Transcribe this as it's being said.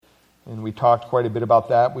And we talked quite a bit about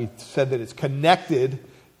that. We said that it's connected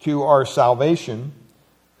to our salvation.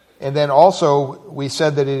 And then also we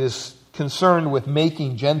said that it is concerned with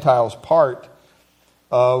making Gentiles part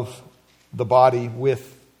of the body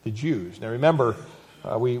with the Jews. Now remember,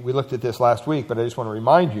 we looked at this last week, but I just want to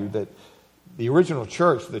remind you that the original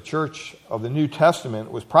church, the church of the New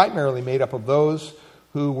Testament, was primarily made up of those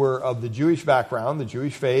who were of the Jewish background, the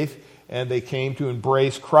Jewish faith, and they came to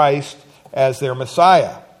embrace Christ as their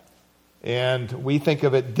Messiah. And we think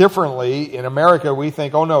of it differently. In America, we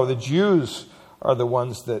think, oh no, the Jews are the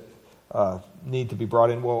ones that need to be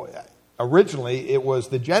brought in. Well, originally it was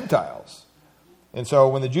the Gentiles. And so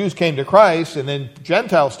when the Jews came to Christ and then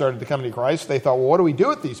Gentiles started to come to Christ, they thought, well, what do we do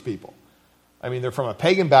with these people? I mean, they're from a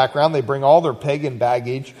pagan background. They bring all their pagan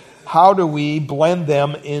baggage. How do we blend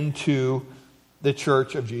them into the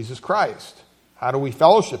church of Jesus Christ? How do we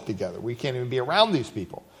fellowship together? We can't even be around these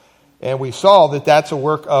people. And we saw that that's a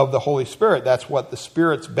work of the Holy Spirit. That's what the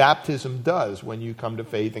Spirit's baptism does when you come to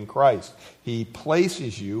faith in Christ. He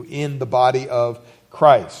places you in the body of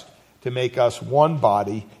Christ to make us one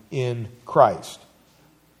body in Christ.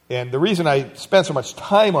 And the reason I spent so much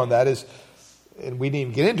time on that is, and we didn't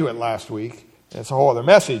even get into it last week, it's a whole other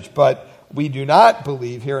message, but we do not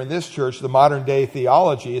believe here in this church the modern day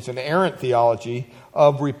theology. It's an errant theology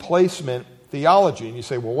of replacement theology. And you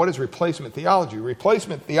say, well, what is replacement theology?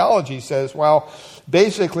 Replacement theology says, well,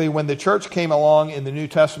 basically when the church came along in the New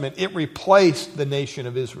Testament, it replaced the nation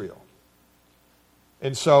of Israel.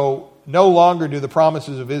 And so no longer do the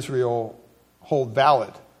promises of Israel hold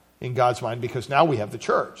valid in God's mind because now we have the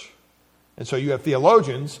church. And so you have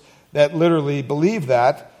theologians that literally believe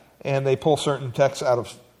that, and they pull certain texts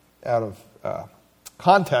out of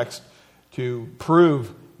context to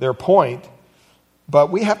prove their point.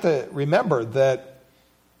 But we have to remember that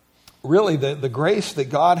really the grace that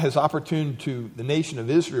God has opportuned to the nation of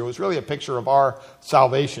Israel is really a picture of our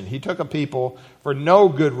salvation. He took a people for no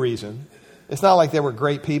good reason. It's not like they were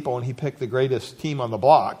great people and he picked the greatest team on the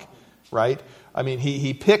block, right? I mean,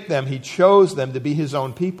 he picked them, he chose them to be his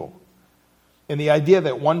own people. And the idea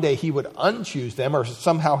that one day he would unchoose them or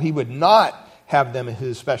somehow he would not have them as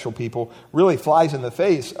his special people really flies in the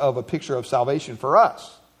face of a picture of salvation for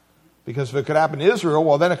us. Because if it could happen to Israel,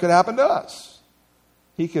 well, then it could happen to us.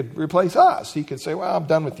 He could replace us. He could say, well, I'm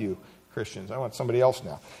done with you, Christians. I want somebody else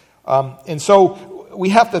now. And so we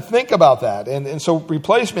have to think about that. And so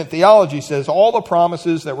replacement theology says all the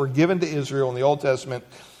promises that were given to Israel in the Old Testament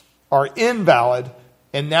are invalid,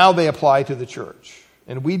 and now they apply to the church.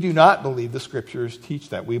 And we do not believe the Scriptures teach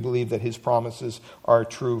that. We believe that his promises are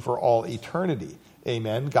true for all eternity.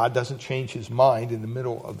 Amen. God doesn't change his mind in the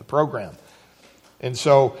middle of the program. And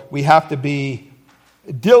so we have to be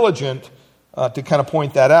diligent to kind of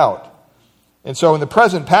point that out. And so in the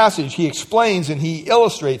present passage, he explains and he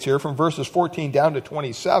illustrates here from verses 14 down to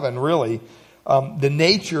 27, really, the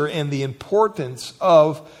nature and the importance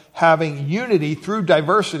of having unity through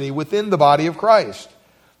diversity within the body of Christ.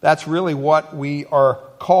 That's really what we are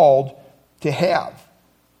called to have.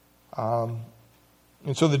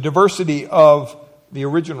 And so the diversity of the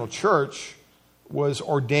original church was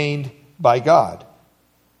ordained by God.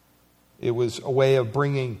 It was a way of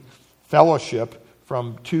bringing fellowship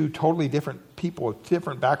from two totally different people with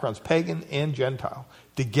different backgrounds, pagan and Gentile,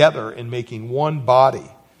 together and making one body.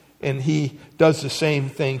 And he does the same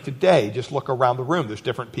thing today. Just look around the room. There's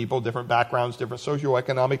different people, different backgrounds, different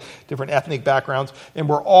socioeconomic, different ethnic backgrounds. And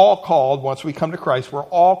we're all called, once we come to Christ, we're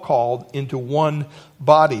all called into one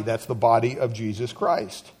body. That's the body of Jesus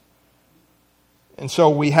Christ. And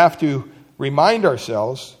so we have to remind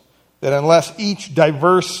ourselves that unless each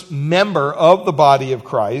diverse member of the body of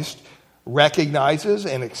Christ recognizes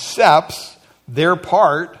and accepts their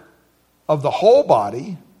part of the whole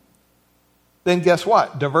body, then guess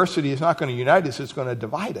what? Diversity is not going to unite us, it's going to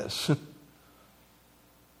divide us.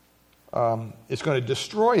 It's going to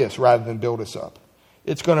destroy us rather than build us up.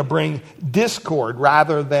 It's going to bring discord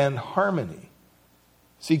rather than harmony.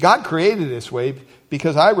 See, God created it this way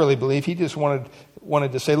because I really believe he just wanted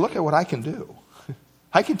to say, look at what I can do.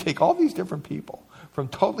 I can take all these different people from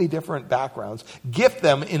totally different backgrounds, gift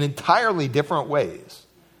them in entirely different ways.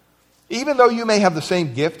 Even though you may have the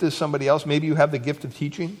same gift as somebody else, maybe you have the gift of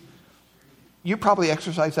teaching, you probably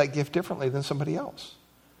exercise that gift differently than somebody else.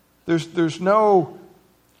 There's no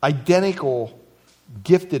identical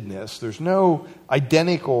giftedness. There's no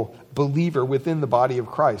identical believer within the body of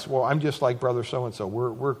Christ. Well, I'm just like brother so-and-so.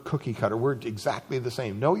 We're cookie cutter. We're exactly the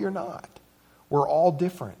same. No, you're not. We're all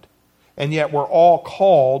different. And yet we're all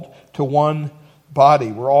called to one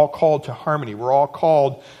body. We're all called to harmony. We're all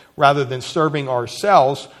called, rather than serving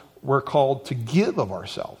ourselves, we're called to give of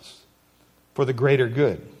ourselves for the greater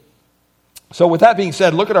good. So with that being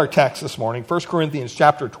said, look at our text this morning, 1 Corinthians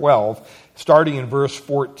chapter 12, starting in verse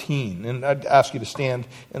 14. And I'd ask you to stand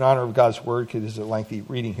in honor of God's word, because it's a lengthy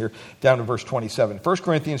reading here, down to verse 27. 1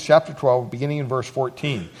 Corinthians chapter 12, beginning in verse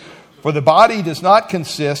 14. For the body does not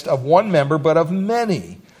consist of one member, but of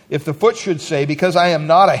many. If the foot should say, because I am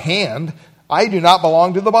not a hand, I do not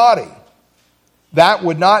belong to the body, that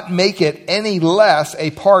would not make it any less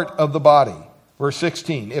a part of the body. Verse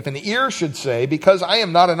 16, if an ear should say, because I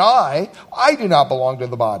am not an eye, I do not belong to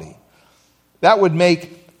the body, that would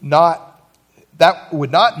not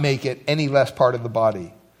make it any less part of the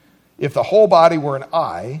body. If the whole body were an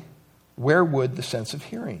eye, where would the sense of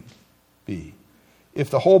hearing be? If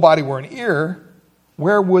the whole body were an ear,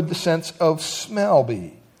 where would the sense of smell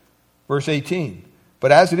be? Verse 18,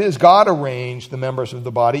 but as it is, God arranged the members of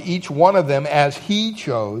the body, each one of them as he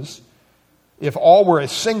chose. If all were a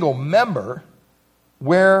single member,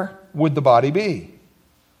 where would the body be?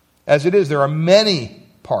 As it is, there are many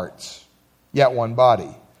parts, yet one body.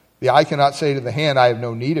 The eye cannot say to the hand, I have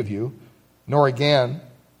no need of you, nor again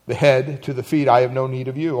the head to the feet, I have no need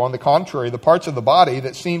of you. On the contrary, the parts of the body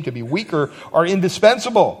that seem to be weaker are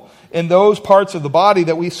indispensable. In those parts of the body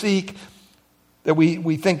that we seek, that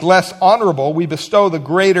we think less honorable, we bestow the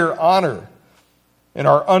greater honor. And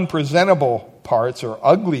our unpresentable parts, or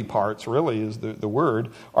ugly parts really is the word,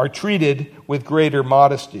 are treated with greater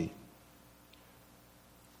modesty.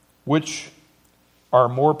 Which our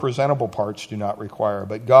more presentable parts do not require.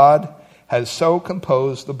 But God has so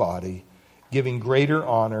composed the body, giving greater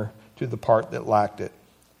honor to the part that lacked it,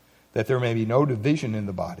 that there may be no division in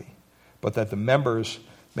the body, but that the members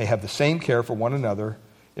may have the same care for one another.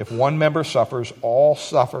 If one member suffers, all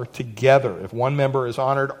suffer together. If one member is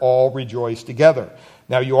honored, all rejoice together.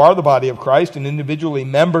 Now you are the body of Christ and individually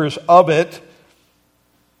members of it.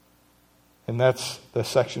 And that's the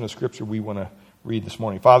section of Scripture we want to read this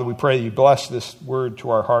morning. Father, we pray you bless this word to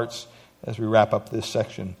our hearts as we wrap up this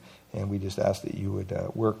section. And we just ask that you would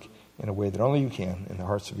work in a way that only you can in the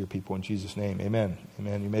hearts of your people. In Jesus' name, amen.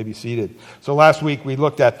 Amen. You may be seated. So last week we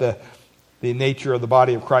looked at the nature of the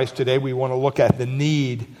body of Christ. Today we want to look at the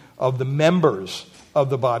need of the members of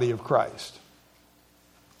the body of Christ.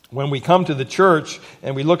 When we come to the church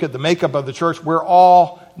and we look at the makeup of the church, we're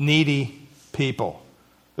all needy people.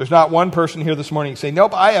 There's not one person here this morning saying,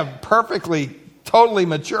 nope, I am perfectly, totally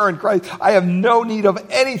mature in Christ. I have no need of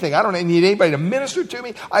anything. I don't need anybody to minister to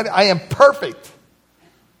me. I am perfect.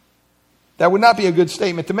 That would not be a good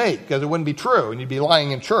statement to make, because it wouldn't be true and you'd be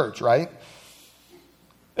lying in church, right?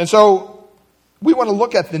 And so we want to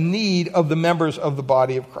look at the need of the members of the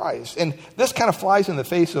body of Christ. And this kind of flies in the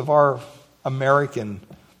face of our American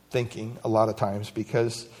thinking a lot of times,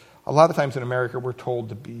 because a lot of times in America we're told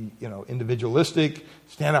to be, individualistic,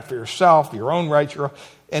 stand up for yourself, your own rights.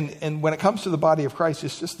 And when it comes to the body of Christ,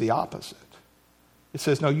 it's just the opposite. It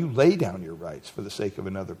says, no, you lay down your rights for the sake of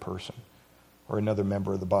another person or another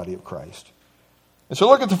member of the body of Christ. And so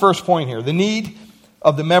look at the first point here, the need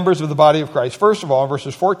of the members of the body of Christ. First of all, in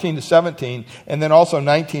verses 14 to 17, and then also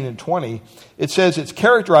 19 and 20, it says it's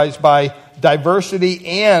characterized by diversity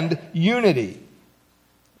and unity.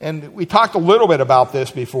 And we talked a little bit about this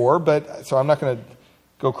before, so I'm not going to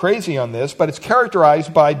go crazy on this, but it's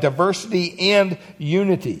characterized by diversity and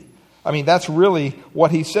unity. I mean, that's really what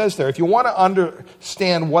he says there. If you want to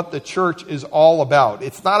understand what the church is all about,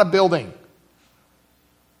 it's not a building.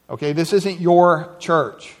 Okay, this isn't your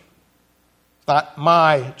church. It's not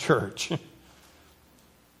my church.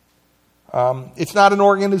 It's not an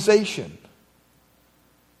organization.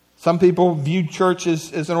 Some people view church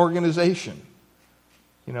as an organization.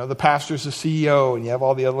 The pastor's the CEO and you have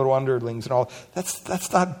all the other little underlings and all.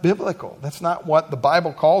 That's not biblical. That's not what the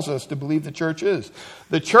Bible calls us to believe the church is.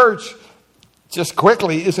 The church, just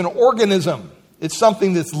quickly, is an organism. It's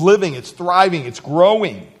something that's living, it's thriving, it's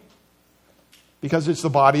growing, because it's the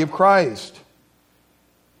body of Christ.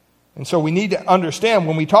 And so we need to understand,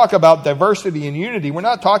 when we talk about diversity and unity, we're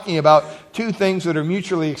not talking about two things that are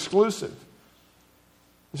mutually exclusive.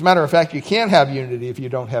 As a matter of fact, you can't have unity if you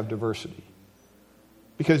don't have diversity.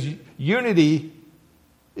 Because unity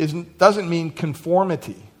doesn't mean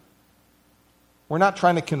conformity. We're not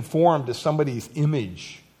trying to conform to somebody's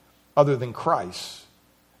image other than Christ.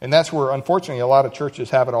 And that's where, unfortunately, a lot of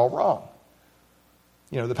churches have it all wrong.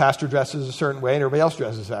 The pastor dresses a certain way and everybody else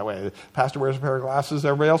dresses that way. The pastor wears a pair of glasses,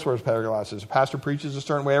 everybody else wears a pair of glasses. The pastor preaches a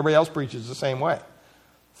certain way, everybody else preaches the same way.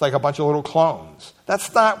 It's like a bunch of little clones.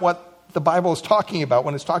 That's not what the Bible is talking about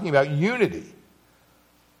when it's talking about unity.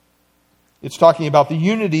 It's talking about the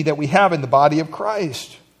unity that we have in the body of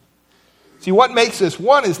Christ. See, what makes us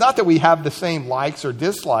one is not that we have the same likes or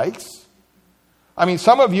dislikes. I mean,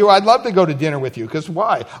 some of you, I'd love to go to dinner with you, because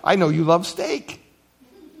why? I know you love steak.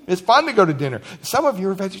 It's fun to go to dinner. Some of you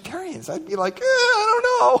are vegetarians. I'd be like, I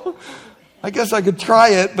don't know. I guess I could try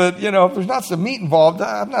it, but, if there's not some meat involved,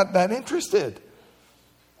 I'm not that interested.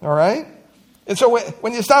 All right? And so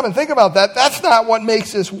when you stop and think about that, that's not what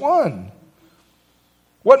makes us one.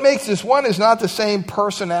 What makes us one is not the same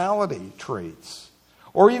personality traits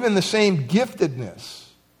or even the same giftedness.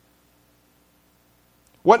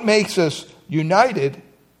 What makes us united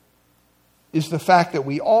is the fact that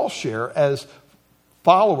we all share, as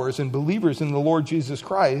followers and believers in the Lord Jesus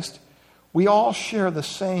Christ, we all share the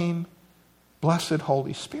same blessed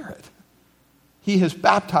Holy Spirit. He has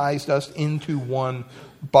baptized us into one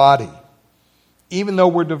body. Even though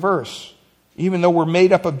we're diverse, even though we're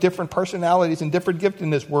made up of different personalities and different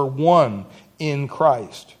giftedness, we're one in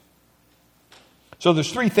Christ. So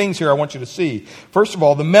there's three things here I want you to see. First of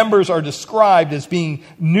all, the members are described as being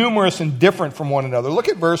numerous and different from one another. Look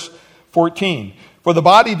at verse 14. For the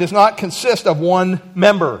body does not consist of one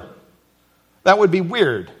member. That would be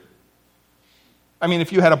weird. I mean,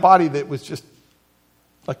 if you had a body that was just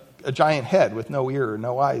like a giant head with no ear or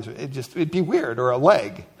no eyes, it'd be weird. Or a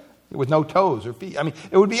leg with no toes or feet. I mean,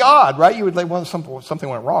 it would be odd, right? You would think, well, something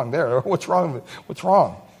went wrong there. What's wrong? What's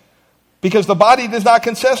wrong? Because the body does not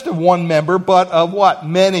consist of one member, but of what?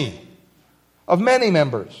 Many. Of many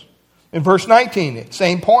members. In verse 19,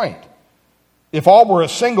 same point. If all were a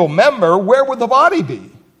single member, where would the body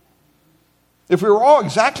be? If we were all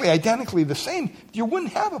exactly identically the same, you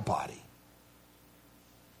wouldn't have a body.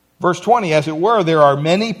 Verse 20, as it were, there are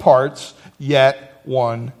many parts, yet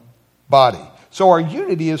one body. So our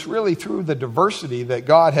unity is really through the diversity that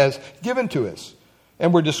God has given to us.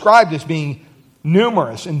 And we're described as being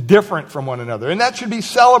numerous and different from one another. And that should be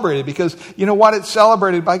celebrated because, you know what? It's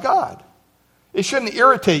celebrated by God. It shouldn't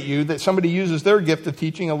irritate you that somebody uses their gift of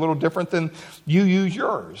teaching a little different than you use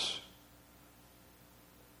yours.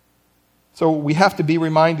 So we have to be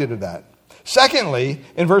reminded of that. Secondly,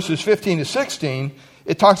 in verses 15 to 16,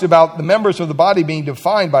 it talks about the members of the body being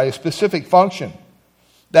defined by a specific function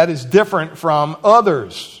that is different from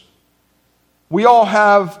others. We all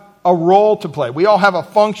have a role to play. We all have a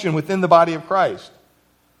function within the body of Christ.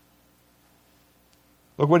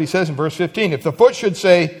 Look what he says in verse 15. If the foot should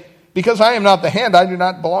say, because I am not the hand, I do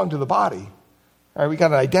not belong to the body. All right, we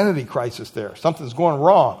got an identity crisis there. Something's going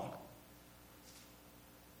wrong.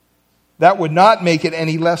 That would not make it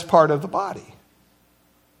any less part of the body.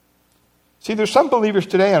 See, there's some believers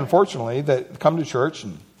today, unfortunately, that come to church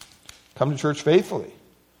and come to church faithfully.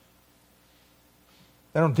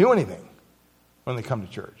 They don't do anything when they come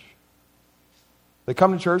to church. They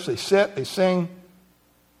come to church, they sit, they sing,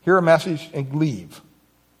 hear a message, and leave.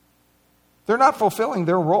 They're not fulfilling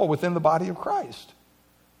their role within the body of Christ.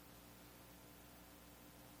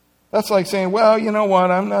 That's like saying, well, you know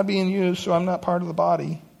what, I'm not being used, so I'm not part of the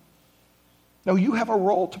body. No, you have a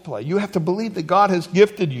role to play. You have to believe that God has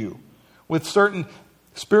gifted you with certain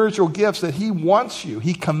spiritual gifts that He wants you,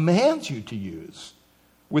 He commands you to use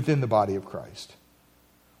within the body of Christ.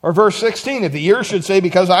 Or verse 16, if the ear should say,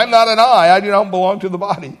 because I'm not an eye, I do not belong to the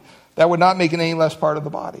body, that would not make it any less part of the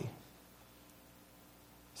body.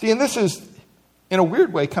 See, and this is, in a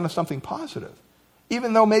weird way, kind of something positive.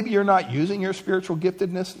 Even though maybe you're not using your spiritual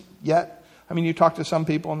giftedness yet. I mean, you talk to some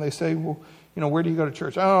people and they say, well, where do you go to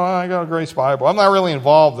church? Oh, I go to Grace Bible. I'm not really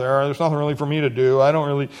involved there. There's nothing really for me to do. I don't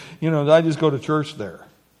really, I just go to church there.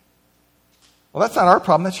 Well, that's not our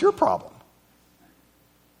problem. That's your problem.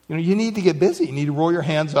 You need to get busy. You need to roll your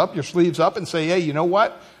hands up, your sleeves up, and say, hey, you know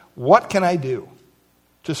what? What can I do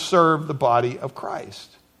to serve the body of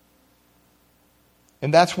Christ?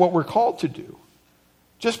 And that's what we're called to do.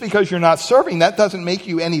 Just because you're not serving, that doesn't make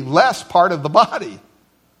you any less part of the body.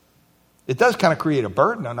 It does kind of create a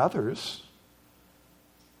burden on others.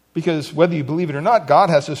 Because whether you believe it or not, God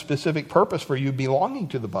has a specific purpose for you belonging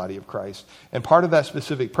to the body of Christ. And part of that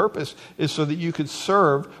specific purpose is so that you could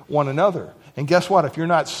serve one another. And guess what? If you're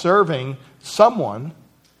not serving someone's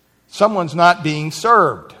not being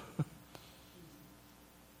served.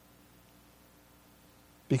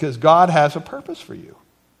 Because God has a purpose for you.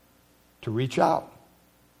 To reach out.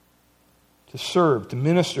 To serve, to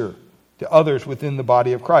minister to others within the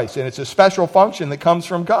body of Christ. And it's a special function that comes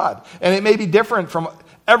from God. And it may be different from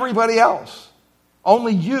everybody else.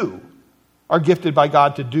 Only you are gifted by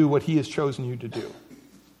God to do what He has chosen you to do.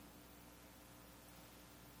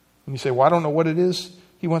 And you say, well, I don't know what it is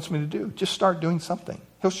He wants me to do. Just start doing something.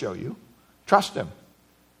 He'll show you. Trust Him.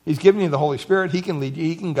 He's given you the Holy Spirit. He can lead you.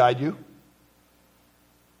 He can guide you.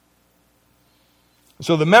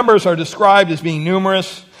 So the members are described as being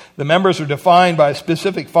numerous. The members are defined by a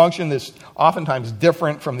specific function that's oftentimes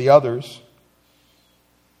different from the others.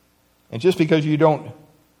 And just because you don't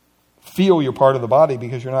feel you're part of the body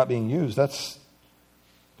because you're not being used,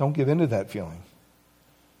 don't give in to that feeling.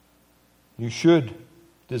 You should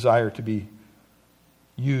desire to be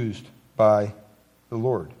used by the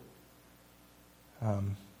Lord.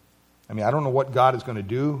 I don't know what God is going to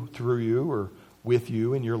do through you or with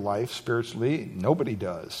you in your life spiritually. Nobody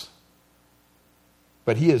does.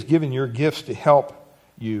 But He has given your gifts to help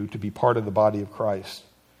you to be part of the body of Christ.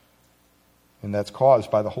 And that's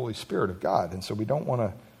caused by the Holy Spirit of God. And so we don't want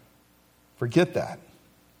to forget that.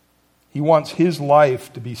 He wants His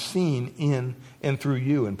life to be seen in and through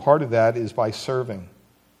you. And part of that is by serving.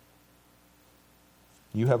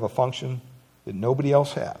 You have a function that nobody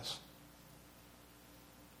else has.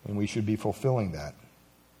 And we should be fulfilling that.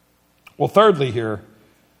 Well, thirdly here,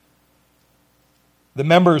 the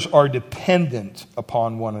members are dependent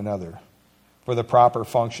upon one another for the proper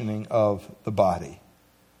functioning of the body.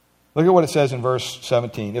 Look at what it says in verse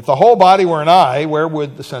 17. If the whole body were an eye, where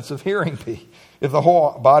would the sense of hearing be? If the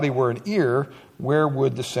whole body were an ear, where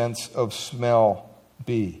would the sense of smell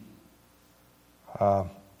be?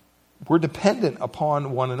 We're dependent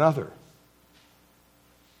upon one another.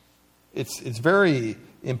 It's very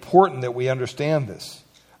important that we understand this.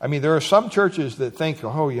 There are some churches that think,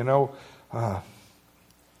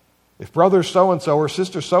 if brother so-and-so or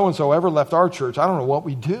sister so-and-so ever left our church, I don't know what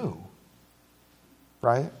we do.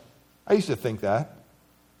 Right? I used to think that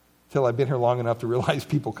until I've been here long enough to realize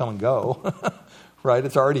people come and go. Right?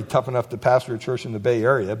 It's already tough enough to pastor a church in the Bay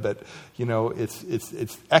Area, but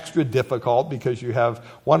it's extra difficult because you have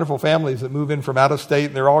wonderful families that move in from out of state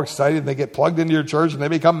and they're all excited and they get plugged into your church and they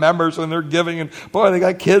become members and they're giving and boy, they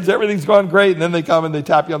got kids, everything's going great, and then they come and they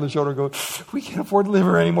tap you on the shoulder and go, we can't afford to live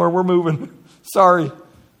here anymore, we're moving. Sorry.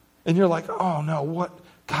 And you're like, oh no,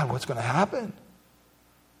 what's going to happen?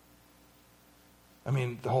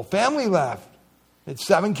 The whole family left. It's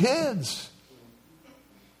 7 kids.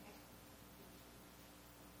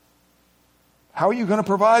 How are you going to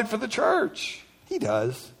provide for the church? He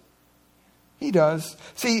does. He does.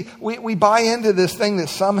 See, we buy into this thing that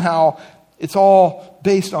somehow it's all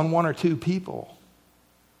based on 1 or 2 people.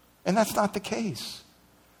 And that's not the case.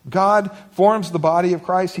 God forms the body of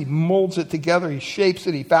Christ. He molds it together. He shapes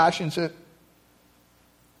it. He fashions it.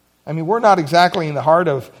 We're not exactly in the heart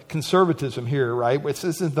of conservatism here, right? This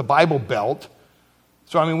isn't the Bible Belt.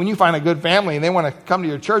 So, when you find a good family and they want to come to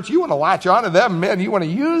your church, you want to latch onto them, man. You want to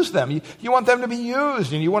use them. You want them to be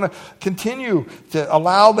used, and you want to continue to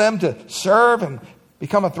allow them to serve and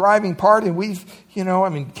become a thriving part. And we've, Ken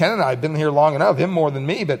and I have been here long enough, him more than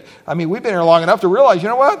me, but, we've been here long enough to realize,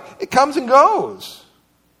 it comes and goes.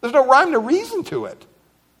 There's no rhyme or reason to it.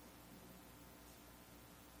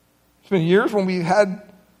 It's been years when we had,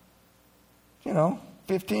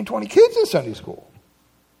 15, 20 kids in Sunday school.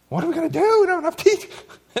 What are we going to do? We don't have teachers.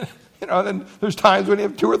 Then there's times when you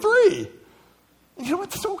have 2 or 3. And you know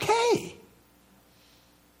what? That's okay.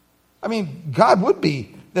 God would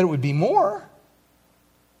be that it would be more.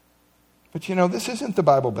 But this isn't the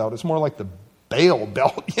Bible Belt. It's more like the Baal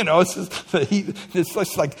Belt. It's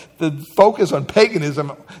just like the focus on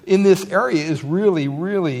paganism in this area is really,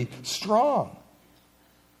 really strong.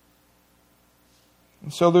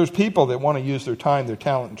 And so there's people that want to use their time, their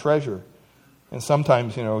talent, and treasure. And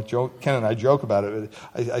sometimes, Ken and I joke about it.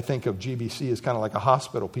 I think of GBC as kind of like a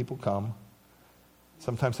hospital. People come.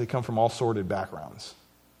 Sometimes they come from all sordid backgrounds.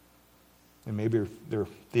 And maybe their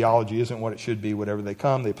theology isn't what it should be. Whatever they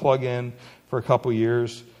come, they plug in for a couple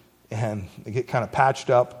years, and they get kind of patched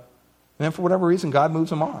up. And then for whatever reason, God moves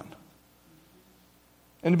them on.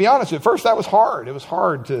 And to be honest, at first that was hard. It was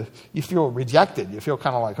hard you feel rejected. You feel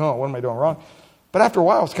kind of like, oh, what am I doing wrong? But after a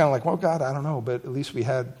while, it's kind of like, well, God, I don't know. But at least we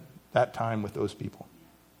had that time with those people.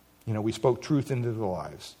 We spoke truth into their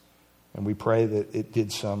lives. And we pray that it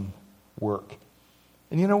did some work.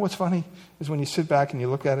 And what's funny is when you sit back and you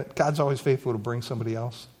look at it, God's always faithful to bring somebody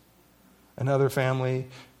else. Another family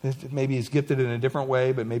that maybe is gifted in a different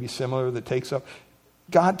way, but maybe similar, that takes up.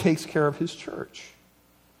 God takes care of His church.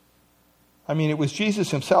 It was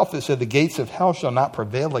Jesus Himself that said, the gates of hell shall not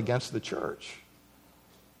prevail against the church.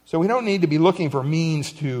 So we don't need to be looking for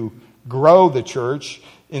means to grow the church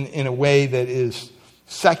in a way that is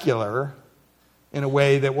secular, in a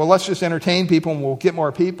way that, well, let's just entertain people and we'll get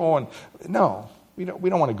more people. And no, we don't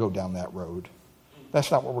want to go down that road. That's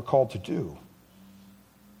not what we're called to do.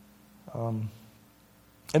 And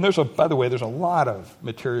by the way, there's a lot of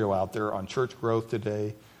material out there on church growth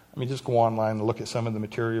today. Just go online and look at some of the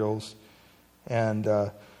materials. And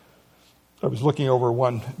I was looking over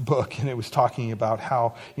one book, and it was talking about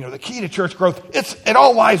how, the key to church growth, it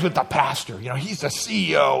all lies with the pastor. He's the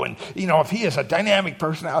CEO, and, if he is a dynamic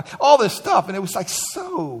personality, all this stuff. And it was like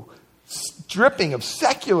so dripping of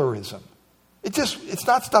secularism. It's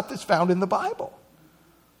not stuff that's found in the Bible.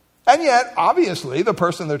 And yet, obviously, the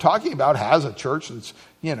person they're talking about has a church that's,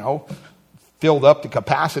 filled up to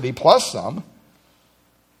capacity plus some.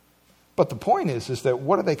 But the point is that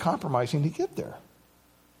what are they compromising to get there?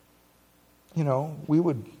 We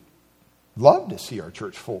would love to see our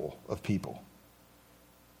church full of people.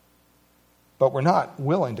 But we're not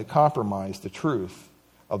willing to compromise the truth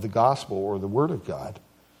of the gospel or the Word of God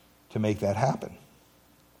to make that happen.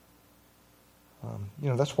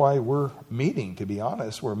 That's why we're meeting, to be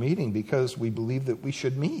honest. We're meeting because we believe that we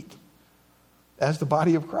should meet as the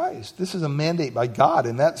body of Christ. This is a mandate by God,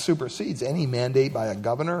 and that supersedes any mandate by a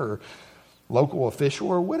governor or local official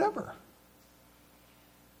or whatever.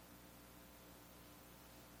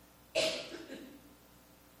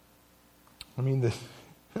 In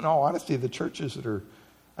all honesty, the churches that are,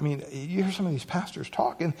 you hear some of these pastors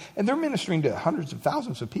talk, and they're ministering to hundreds of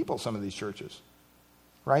thousands of people, some of these churches,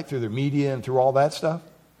 right, through their media and through all that stuff.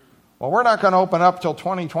 Well, we're not going to open up till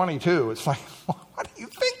 2022. It's like, what are you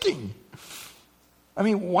thinking?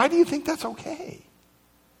 Why do you think that's okay?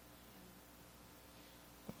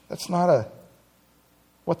 That's not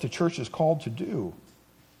what the church is called to do.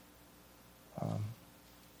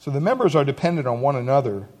 So the members are dependent on one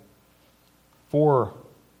another for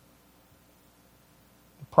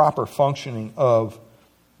the proper functioning of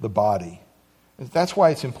the body. That's why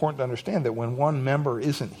it's important to understand that when one member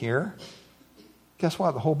isn't here, guess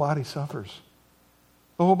what? The whole body suffers.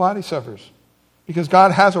 The whole body suffers. Because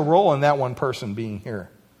God has a role in that one person being here.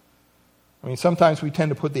 Sometimes we tend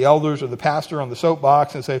to put the elders or the pastor on the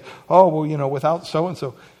soapbox and say, oh, well, without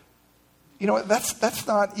so-and-so. That's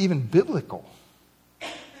not even biblical.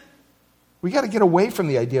 We got to get away from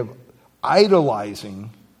the idea of idolizing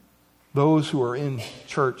those who are in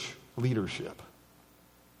church leadership.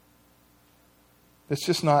 It's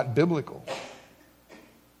just not biblical.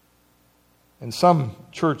 And some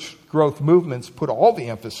church growth movements put all the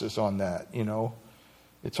emphasis on that,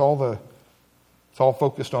 It's all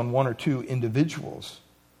focused on one or two individuals.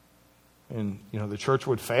 And, the church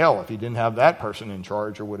would fail if you didn't have that person in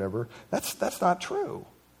charge or whatever. That's not true.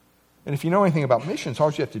 And if you know anything about missions,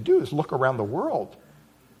 all you have to do is look around the world.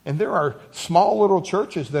 And there are small little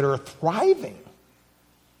churches that are thriving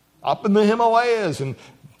up in the Himalayas and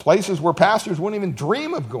places where pastors wouldn't even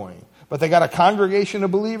dream of going. But they got a congregation of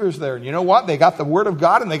believers there. And you know what? They got the Word of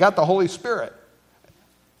God and they got the Holy Spirit.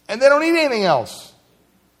 And they don't need anything else.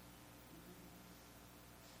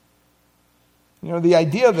 The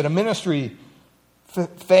idea that a ministry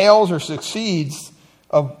fails or succeeds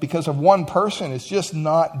because of one person is just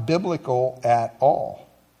not biblical at all.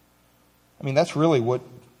 That's really what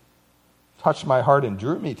touched my heart and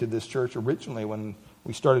drew me to this church originally when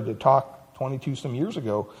we started to talk 22-some years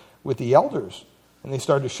ago with the elders. And they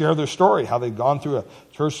started to share their story, how they'd gone through a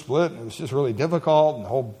church split, and it was just really difficult, and the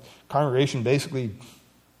whole congregation basically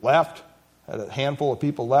left, had a handful of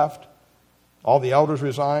people left. All the elders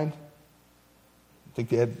resigned. I think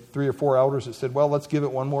they had 3 or 4 elders that said, well, let's give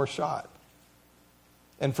it one more shot.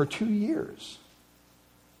 And for 2 years,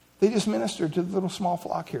 they just ministered to the little small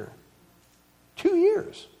flock here. 2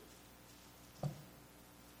 years.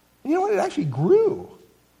 You know what? It actually grew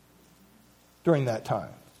during that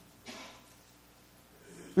time.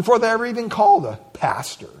 Before they ever even called a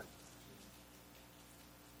pastor.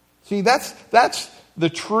 See, that's the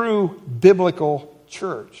true biblical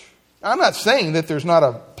church. I'm not saying that there's not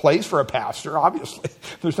a place for a pastor, obviously.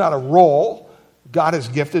 There's not a role. God has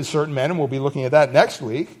gifted certain men, and we'll be looking at that next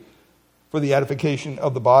week, for the edification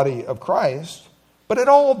of the body of Christ. But it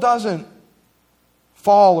all doesn't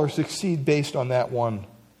fall or succeed based on that one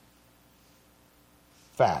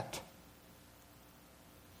fact.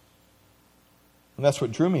 And that's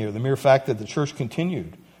what drew me here, the mere fact that the church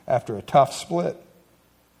continued after a tough split.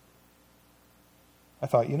 I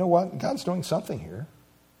thought, you know what? God's doing something here.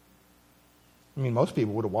 Most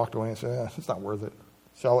people would have walked away and said, it's not worth it.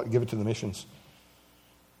 Sell it, give it to the missions.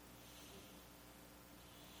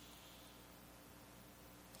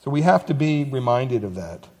 So we have to be reminded of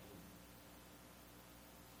that.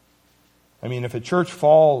 If a church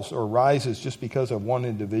falls or rises just because of one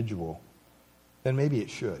individual, then maybe it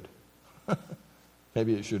should.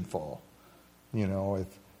 Maybe it should fall. If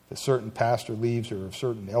a certain pastor leaves or a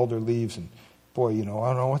certain elder leaves, and boy, I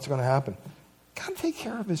don't know what's going to happen. God take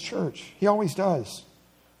care of His church. He always does.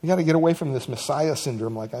 We got to get away from this Messiah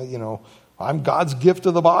syndrome, like I'm God's gift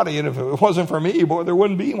to the body, and if it wasn't for me, boy, there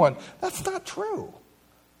wouldn't be one. That's not true.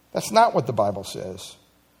 That's not what the Bible says.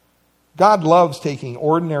 God loves taking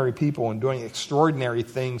ordinary people and doing extraordinary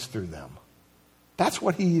things through them. That's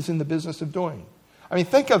what He's in the business of doing.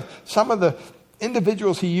 Think of some of the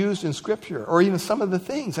individuals he used in Scripture, or even some of the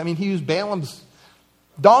things. I mean, he used Balaam's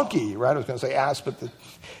donkey, right? I was going to say ass, but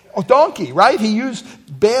donkey, right? He used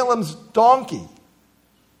Balaam's donkey.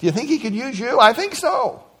 Do you think he could use you? I think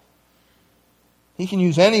so. He can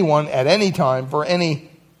use anyone at any time for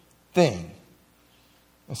anything.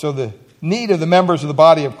 And so the need of the members of the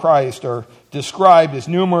body of Christ are described as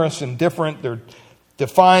numerous and different. They're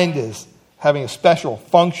defined as having a special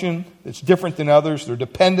function that's different than others. They're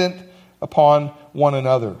dependent upon one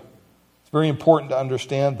another. It's very important to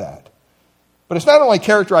understand that. But it's not only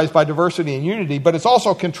characterized by diversity and unity, but it's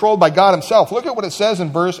also controlled by God himself. Look at what it says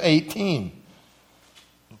in verse 18.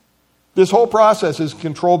 This whole process is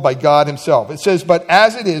controlled by God himself. It says, but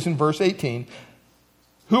as it is in verse 18,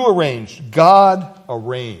 who arranged? God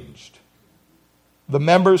arranged the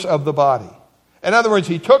members of the body. In other words,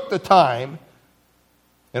 he took the time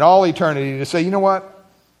in all eternity to say, you know what?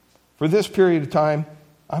 For this period of time,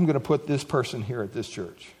 I'm going to put this person here at this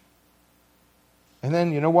church. And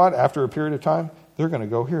then, you know what? After a period of time, they're going to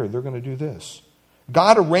go here. They're going to do this.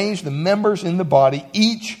 God arranged the members in the body,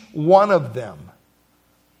 each one of them.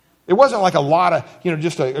 It wasn't like a lot of,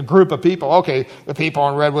 just a group of people. Okay, the people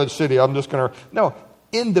in Redwood City, I'm just going to... No,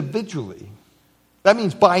 individually. That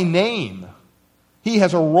means by name. He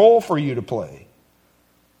has a role for you to play.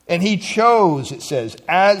 And he chose, it says,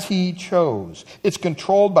 as he chose. It's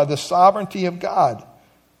controlled by the sovereignty of God.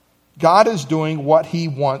 God is doing what he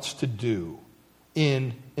wants to do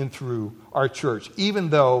in and through our church, even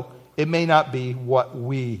though it may not be what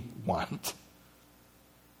we want.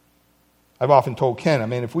 I've often told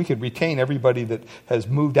Ken, if we could retain everybody that has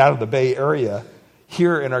moved out of the Bay Area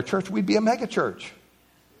here in our church, we'd be a mega church.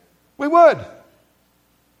 We would.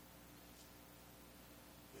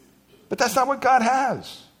 But that's not what God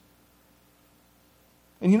has.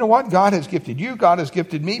 And you know what? God has gifted you, God has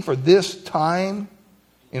gifted me for this time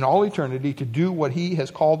in all eternity to do what he has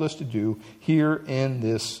called us to do here in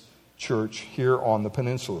this church, here on the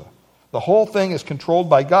peninsula. The whole thing is controlled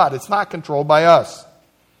by God. It's not controlled by us.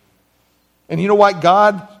 And you know what?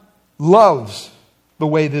 God loves the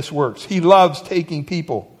way this works. He loves taking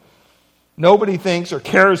people nobody thinks or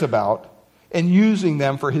cares about and using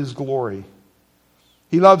them for his glory.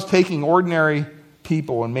 He loves taking ordinary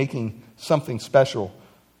people and making something special,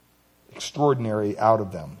 extraordinary out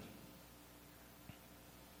of them.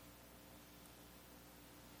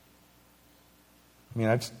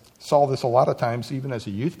 I saw this a lot of times, even as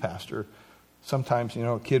a youth pastor. Sometimes,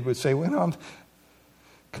 a kid would say,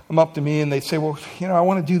 come up to me and they'd say, I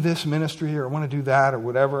want to do this ministry or I want to do that or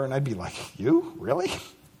whatever. And I'd be like, you? Really?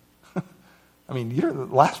 You're the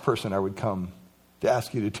last person I would come to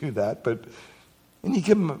ask you to do that. And you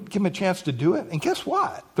give them a chance to do it. And guess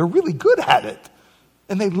what? They're really good at it.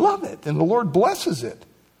 And they love it. And the Lord blesses it.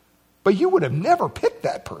 But you would have never picked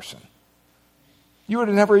that person. You would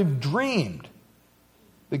have never even dreamed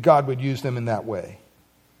that God would use them in that way.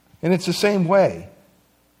 And it's the same way.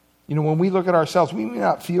 When we look at ourselves, we may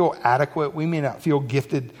not feel adequate. We may not feel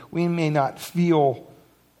gifted. We may not feel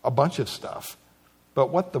a bunch of stuff. But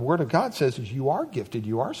what the Word of God says is you are gifted,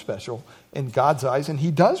 you are special in God's eyes, and he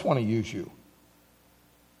does want to use you.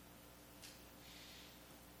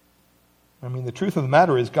 The truth of the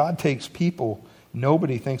matter is God takes people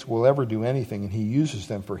nobody thinks will ever do anything, and he uses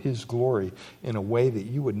them for his glory in a way that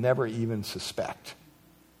you would never even suspect.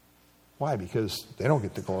 Why? Because they don't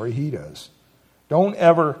get the glory, he does. Don't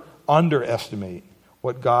ever underestimate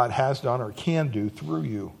what God has done or can do through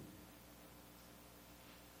you.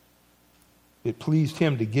 It pleased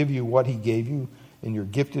him to give you what he gave you in your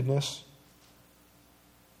giftedness.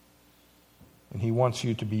 And he wants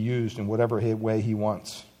you to be used in whatever way he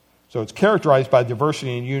wants. So it's characterized by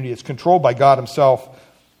diversity and unity. It's controlled by God himself.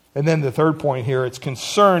 And then the third point here, it's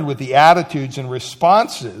concerned with the attitudes and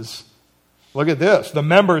responses. Look at this. The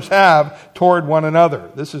members have toward one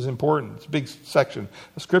another. This is important. It's a big section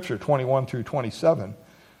of Scripture, 21 through 27.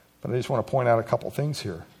 But I just want to point out a couple things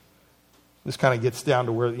here. This kind of gets down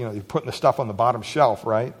to where, you're putting the stuff on the bottom shelf,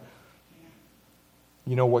 right?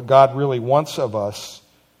 What God really wants of us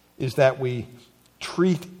is that we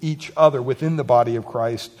treat each other within the body of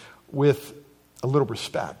Christ with a little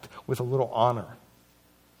respect, with a little honor.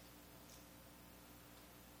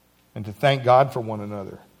 And to thank God for one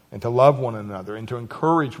another, and to love one another, and to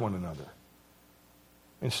encourage one another,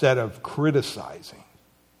 instead of criticizing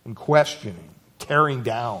and questioning, tearing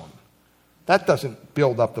down. That doesn't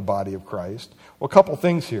build up the body of Christ. Well, a couple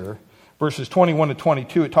things here. Verses 21 to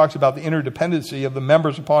 22, it talks about the interdependency of the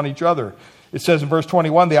members upon each other. It says in verse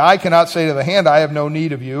 21, the eye cannot say to the hand, I have no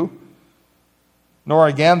need of you, nor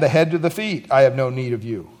again the head to the feet, I have no need of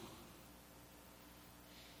you.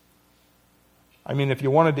 If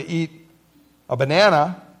you wanted to eat a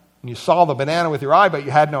banana, and you saw the banana with your eye, but you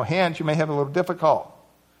had no hands, you may have a little difficult.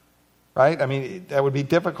 Right? I mean, that would be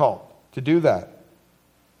difficult to do that.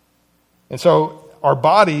 And so our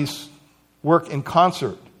bodies work in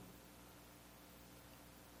concert.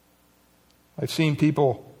 I've seen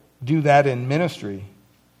people do that in ministry.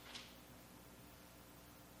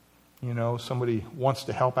 You know, somebody wants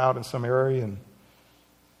to help out in some area, and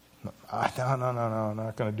no, I'm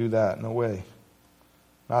not going to do that. No way.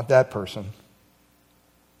 Not that person.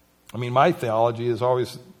 I mean, my theology is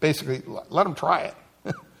always basically, let them try it.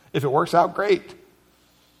 If it works out, great.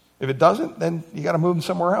 If it doesn't, then you got to move them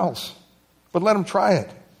somewhere else. But let them try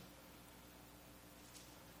it.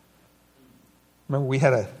 Remember, we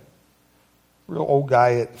had a real old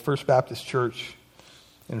guy at First Baptist Church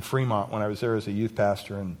in Fremont when I was there as a youth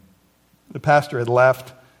pastor, and the pastor had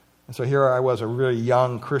left, and so here I was, a really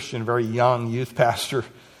young Christian, very young youth pastor,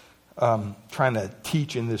 trying to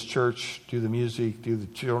teach in this church, do the music, do the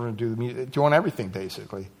children, do the music, doing everything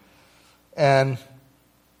basically. And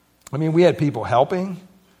I mean, we had people helping,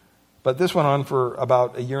 but this went on for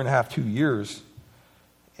about a year and a half, 2 years.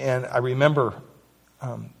 And I remember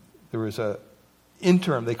there was a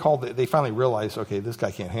interim. They finally realized, okay, this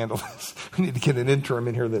guy can't handle this. We need to get an interim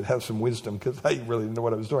in here that has some wisdom, because I really didn't know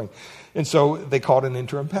what I was doing. And so they called an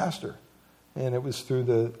interim pastor. And it was through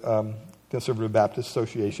the Conservative Baptist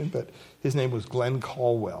Association, but his name was Glenn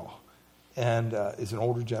Caldwell, and is an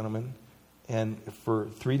older gentleman. And for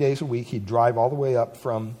 3 days a week, he'd drive all the way up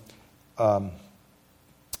from, not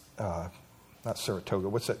Saratoga,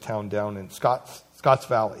 what's that town down in Scotts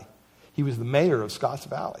Valley? He was the mayor of Scotts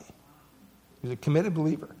Valley. He was a committed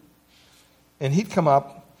believer. And he'd come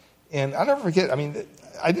up, and I'll never forget, I mean,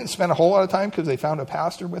 I didn't spend a whole lot of time because they found a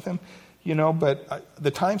pastor with him, you know, but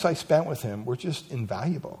the times I spent with him were just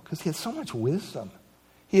invaluable because he had so much wisdom.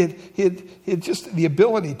 He had just the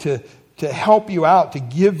ability to help you out, to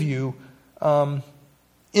give you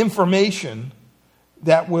information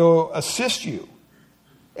that will assist you.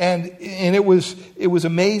 And it was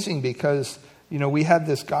amazing because, you know, we had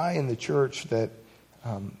this guy in the church that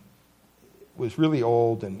was really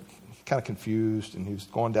old and kind of confused, and he was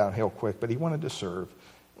going downhill quick, but he wanted to serve.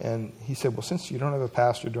 And he said, well, since you don't have a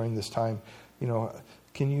pastor during this time, you know,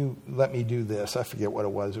 can you let me do this? I forget what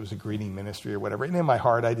it was. It was a greeting ministry or whatever. And in my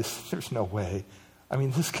heart, there's no way. I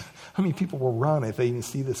mean, people will run if they even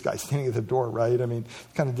see this guy standing at the door, right? I mean,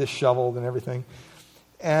 kind of disheveled and everything.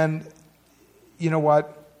 And you know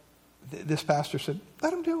what? This pastor said,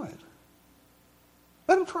 let him do it.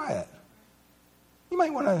 Let him try it. You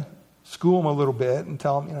might want to school him a little bit and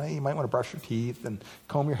tell him, you know, you might want to brush your teeth and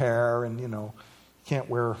comb your hair, and, you know, you can't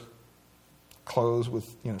wear clothes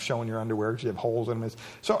with, you know, showing your underwear because you have holes in them.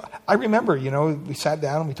 So I remember, you know, we sat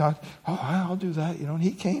down and we talked, oh, I'll do that, you know, and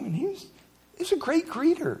he came, and he was a great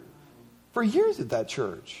greeter for years at that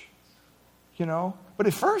church, you know. But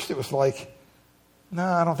at first it was like, no,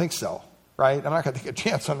 I don't think so, right? I'm not going to take a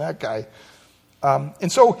chance on that guy.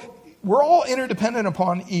 And so we're all interdependent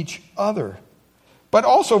upon each other. But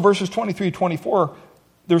also verses 23 to 24,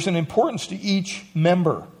 there's an importance to each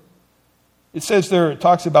member. It says there, it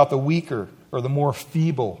talks about the weaker or the more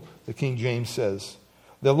feeble, the King James says.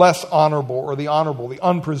 The less honorable or the honorable, the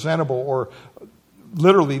unpresentable, or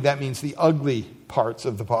literally that means the ugly parts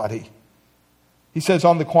of the body. He says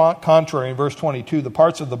on the contrary in verse 22, the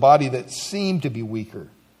parts of the body that seem to be weaker,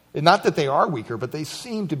 and not that they are weaker, but they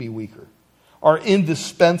seem to be weaker, are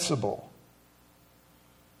indispensable.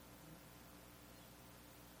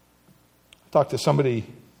 I talked to somebody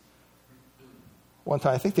one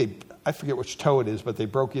time, I forget which toe it is, but they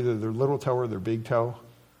broke either their little toe or their big toe.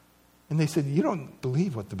 And they said, you don't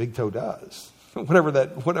believe what the big toe does.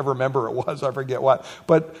 whatever member it was, I forget what.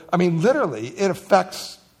 But, I mean, literally, it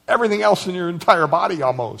affects everything else in your entire body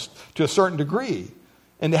almost, to a certain degree.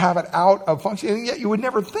 And to have it out of function, and yet you would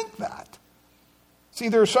never think that. See,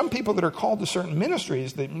 there are some people that are called to certain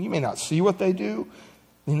ministries that you may not see what they do.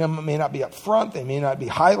 They may not be up front. They may not be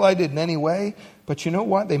highlighted in any way. But you know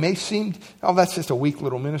what? They may seem, oh, that's just a weak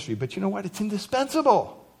little ministry. But you know what? It's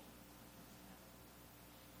indispensable.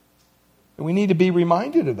 And we need to be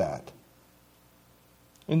reminded of that.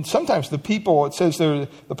 And sometimes the people, it says there,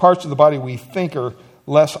 the parts of the body we think are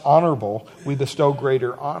less honorable, we bestow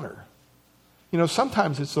greater honor. You know,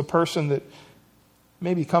 sometimes it's the person that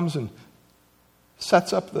maybe comes and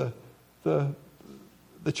sets up the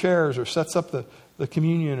chairs, or sets up the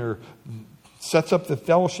communion, or sets up the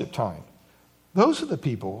fellowship time. Those are the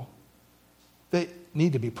people that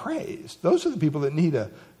need to be praised. Those are the people that need a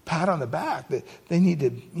pat on the back, that they need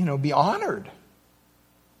to, you know, be honored.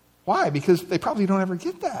 Why? Because they probably don't ever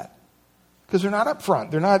get that. Because they're not up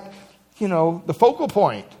front. They're not, you know, the focal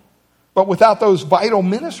point. But without those vital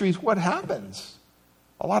ministries, what happens?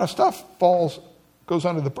 A lot of stuff goes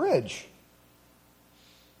under the bridge.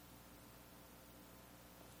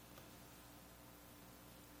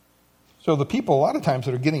 So the people, a lot of times,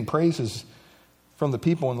 that are getting praises from the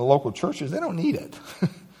people in the local churches, they don't need it.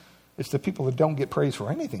 It's the people that don't get praise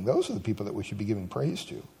for anything. Those are the people that we should be giving praise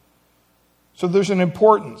to. So there's an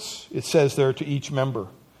importance, it says there, to each member.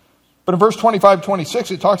 But in verse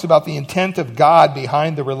 25-26, it talks about the intent of God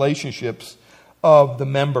behind the relationships of the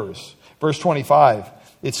members. Verse 25,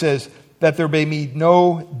 it says that there may be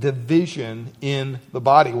no division in the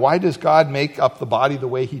body. Why does God make up the body the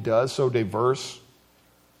way he does, so diverse?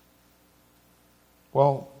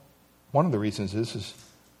 Well, one of the reasons is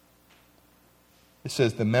it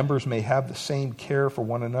says the members may have the same care for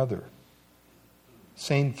one another.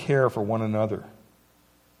 Same care for one another.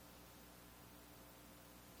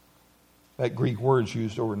 That Greek word is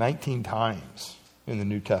used over 19 times in the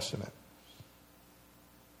New Testament.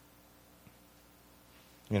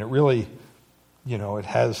 And it really, it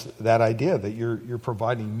has that idea that you're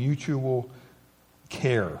providing mutual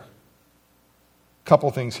care. Couple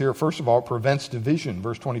things here. First of all, it prevents division.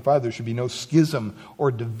 Verse 25, there should be no schism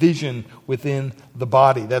or division within the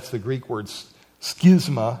body. That's the Greek word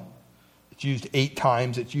schisma. It's used 8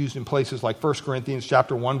 times. It's used in places like 1 Corinthians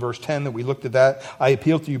chapter 1, verse 10 that we looked at that. I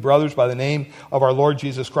appeal to you, brothers, by the name of our Lord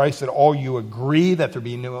Jesus Christ, that all you agree, that there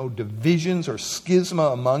be no divisions or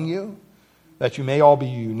schisma among you, that you may all be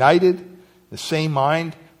united, the same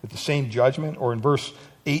mind, with the same judgment. Or in verse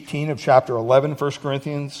 18 of chapter 11, 1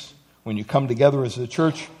 Corinthians, when you come together as a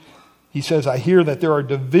church, he says, I hear that there are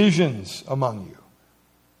divisions among you.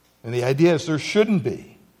 And the idea is there shouldn't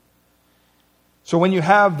be. So when you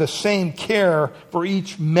have the same care for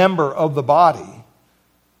each member of the body,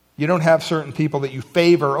 you don't have certain people that you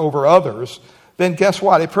favor over others, then guess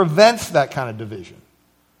what? It prevents that kind of division.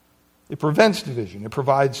 It prevents division. It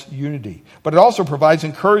provides unity. But it also provides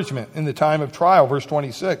encouragement in the time of trial. Verse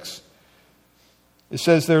 26. It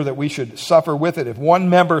says there that we should suffer with it. If one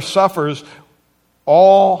member suffers,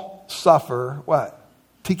 all suffer what?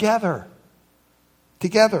 Together.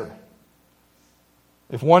 Together.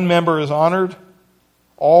 If one member is honored,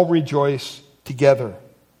 all rejoice together.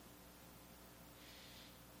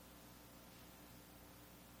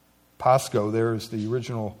 Pasco there is the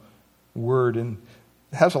original word, and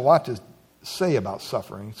it has a lot to say about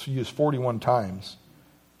suffering. It's used 41 times.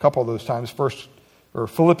 A couple of those times,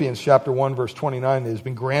 Philippians chapter 1, verse 29, it has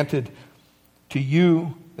been granted to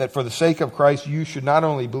you that for the sake of Christ you should not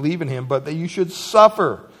only believe in him, but that you should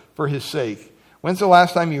suffer for his sake. When's the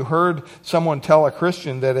last time you heard someone tell a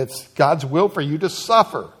Christian that it's God's will for you to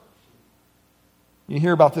suffer? You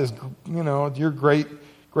hear about this, your great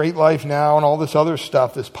life now and all this other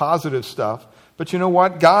stuff, this positive stuff. But you know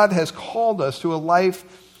what? God has called us to a life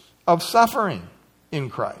of suffering in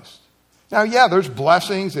Christ. Now, yeah, there's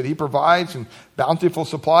blessings that he provides and bountiful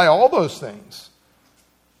supply, all those things.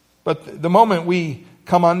 But the moment we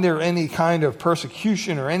come under any kind of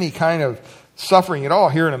persecution or any kind of suffering at all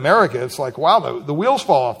here in America, it's like, wow, the wheels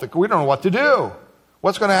fall off. We don't know what to do.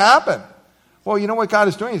 What's going to happen? Well, you know what God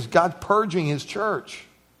is doing is God purging his church.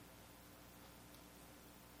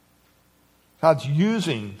 God's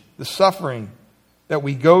using the suffering that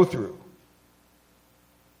we go through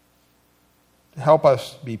to help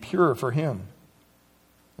us be pure for him.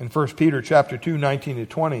 In 1 Peter chapter 2,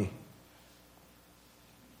 19-20,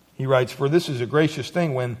 he writes, for this is a gracious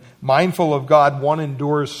thing when, mindful of God, one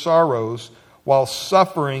endures sorrows while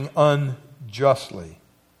suffering unjustly.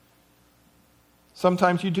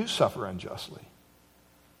 Sometimes you do suffer unjustly.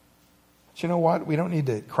 But you know what? We don't need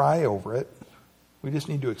to cry over it. We just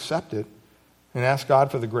need to accept it and ask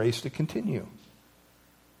God for the grace to continue.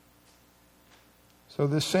 So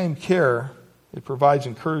this same care, it provides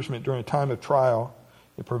encouragement during a time of trial.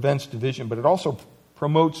 It prevents division, but it also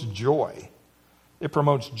promotes joy. It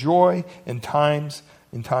promotes joy in times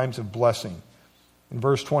of blessing. In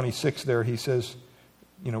verse 26 there, he says,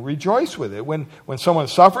 rejoice with it. When someone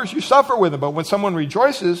suffers, you suffer with them. But when someone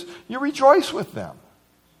rejoices, you rejoice with them.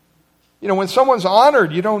 When someone's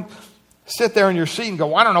honored, you don't sit there in your seat and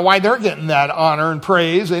go, I don't know why they're getting that honor and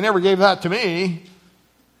praise. They never gave that to me.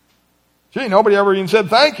 Gee, nobody ever even said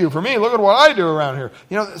thank you for me. Look at what I do around here.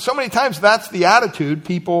 So many times that's the attitude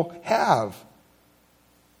people have.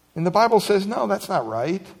 And the Bible says, no, that's not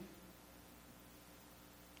right.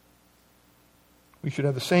 We should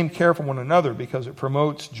have the same care for one another because it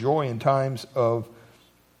promotes joy in times of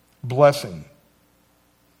blessing.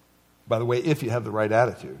 By the way, if you have the right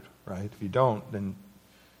attitude, right? If you don't, then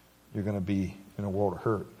you're going to be in a world of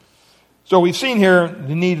hurt. So we've seen here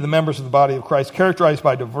the need of the members of the body of Christ, characterized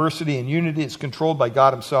by diversity and unity. It's controlled by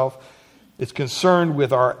God himself. It's concerned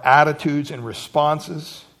with our attitudes and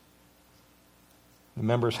responses the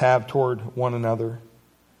members have toward one another.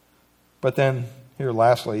 But then, here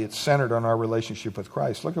lastly, it's centered on our relationship with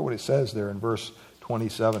Christ. Look at what it says there in verse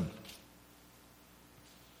 27.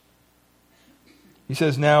 He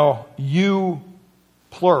says, now you,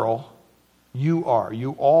 plural, you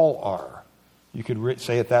all are. You could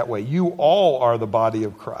say it that way. You all are the body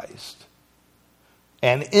of Christ.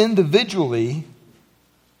 And individually,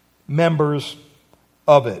 members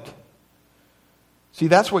of it. See,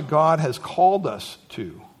 that's what God has called us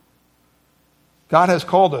to. God has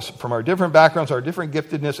called us from our different backgrounds, our different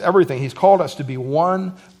giftedness, everything. He's called us to be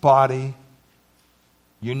one body,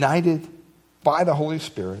 united by the Holy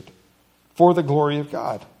Spirit for the glory of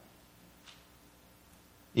God.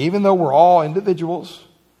 Even though we're all individuals,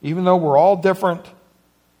 even though we're all different,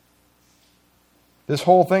 this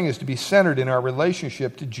whole thing is to be centered in our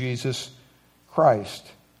relationship to Jesus Christ.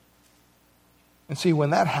 And see, when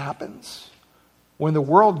that happens, when the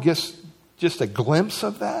world gets just a glimpse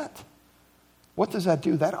of that, what does that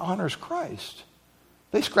do? That honors Christ.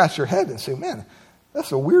 They scratch their head and say, man, that's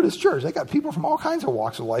the weirdest church. They got people from all kinds of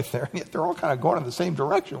walks of life there, and yet they're all kind of going in the same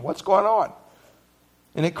direction. What's going on?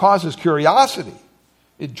 And it causes curiosity.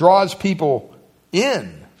 It draws people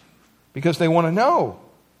in because they want to know.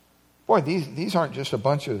 Boy, these aren't just a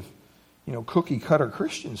bunch of, cookie-cutter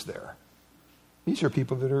Christians there. These are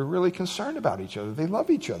people that are really concerned about each other. They love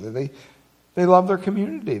each other. They love their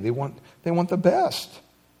community. They want the best.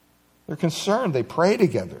 They're concerned. They pray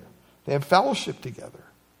together. They have fellowship together.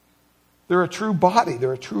 They're a true body.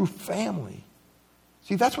 They're a true family.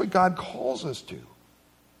 See, that's what God calls us to.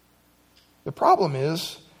 The problem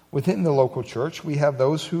is, within the local church, we have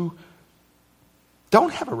those who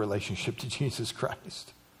don't have a relationship to Jesus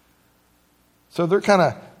Christ. So they're kind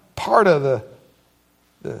of part of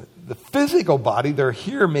the physical body. They're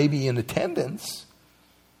here maybe in attendance,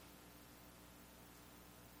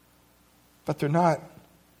 but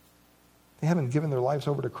they haven't given their lives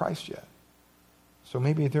over to Christ yet. So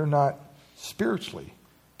maybe they're not spiritually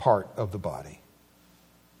part of the body.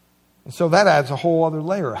 And so that adds a whole other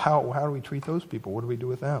layer. How do we treat those people? What do we do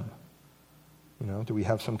with them? Do we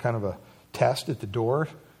have some kind of a test at the door?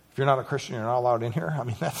 If you're not a Christian, you're not allowed in here. I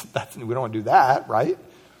mean, that's we don't want to do that, right?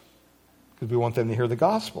 Because we want them to hear the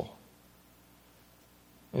gospel.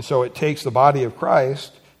 And so it takes the body of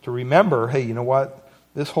Christ to remember, hey, you know what?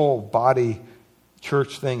 This whole body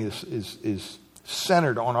church thing is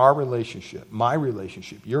centered on our relationship, my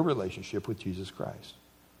relationship, your relationship with Jesus Christ.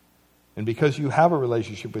 And because you have a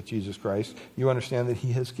relationship with Jesus Christ, you understand that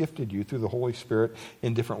He has gifted you through the Holy Spirit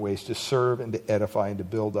in different ways to serve and to edify and to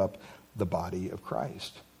build up the body of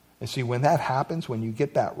Christ. And see, when that happens, when you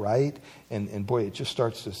get that right, and boy, it just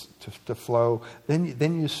starts to flow,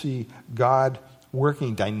 then you see God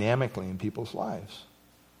working dynamically in people's lives.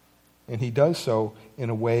 And He does so in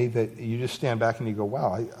a way that you just stand back and you go,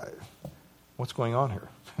 wow, what's going on here?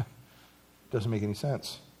 Doesn't make any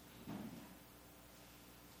sense.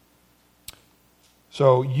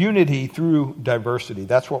 So unity through diversity,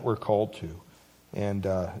 that's what we're called to. And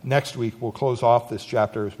next week we'll close off this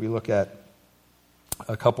chapter as we look at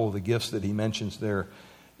a couple of the gifts that he mentions there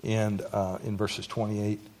in verses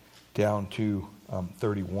 28 down to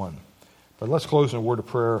 31. But let's close in a word of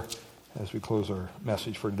prayer as we close our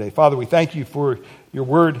message for today. Father, we thank you for your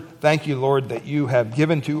word. Thank you, Lord, that you have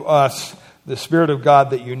given to us the Spirit of God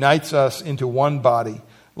that unites us into one body.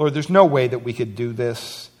 Lord, there's no way that we could do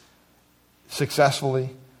this successfully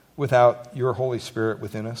without your Holy Spirit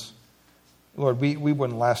within us. Lord, we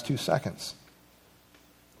wouldn't last 2 seconds.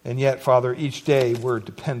 And yet, Father, each day we're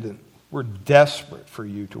dependent. We're desperate for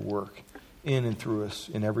you to work in and through us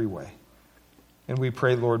in every way. And we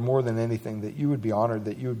pray, Lord, more than anything, that you would be honored,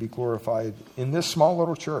 that you would be glorified in this small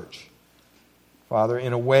little church, Father,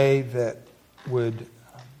 in a way that would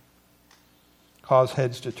cause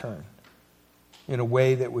heads to turn, in a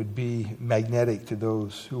way that would be magnetic to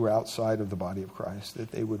those who are outside of the body of Christ,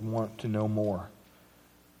 that they would want to know more.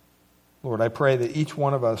 Lord, I pray that each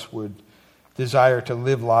one of us would desire to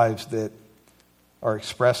live lives that are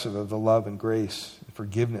expressive of the love and grace and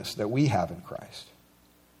forgiveness that we have in Christ.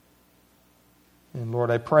 And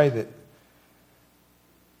Lord, I pray that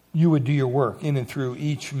you would do your work in and through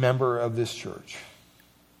each member of this church.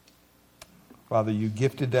 Father, you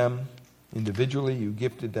gifted them individually, you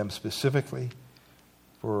gifted them specifically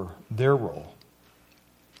for their role.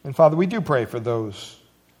 And Father, we do pray for those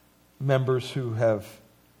members who have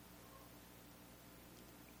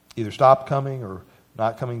either stopped coming or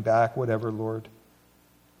not coming back, whatever, Lord.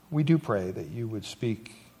 We do pray that you would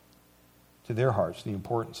speak to their hearts the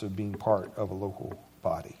importance of being part of a local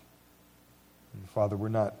body. And Father, we're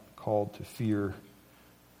not called to fear,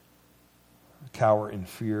 cower in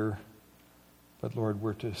fear. But Lord,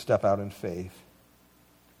 we're to step out in faith,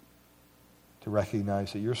 to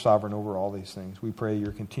recognize that you're sovereign over all these things. We pray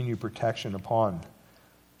your continued protection upon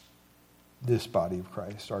this body of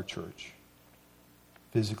Christ, our church,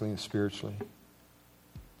 physically and spiritually.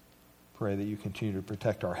 Pray that you continue to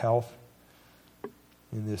protect our health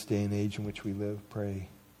in this day and age in which we live. Pray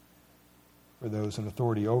for those in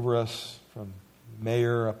authority over us, from the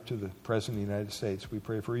mayor up to the President of the United States. We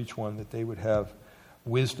pray for each one that they would have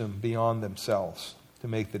wisdom beyond themselves to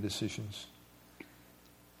make the decisions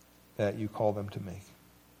that you call them to make.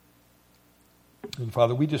 And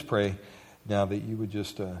Father, we just pray now that you would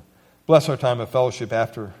just bless our time of fellowship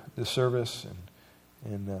after this service,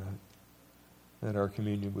 and that our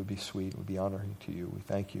communion would be sweet, would be honoring to you. We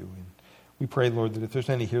thank you. And we pray, Lord, that if there's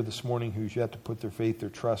any here this morning who's yet to put their faith, their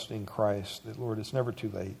trust in Christ, that, Lord, it's never too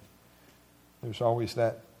late. There's always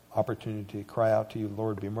that opportunity to cry out to you,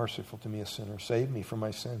 Lord, be merciful to me, a sinner. Save me from my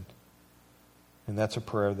sin. And that's a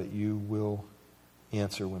prayer that you will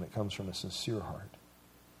answer when it comes from a sincere heart.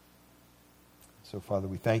 So, Father,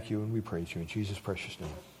 we thank you and we praise you in Jesus' precious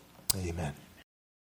name. Amen.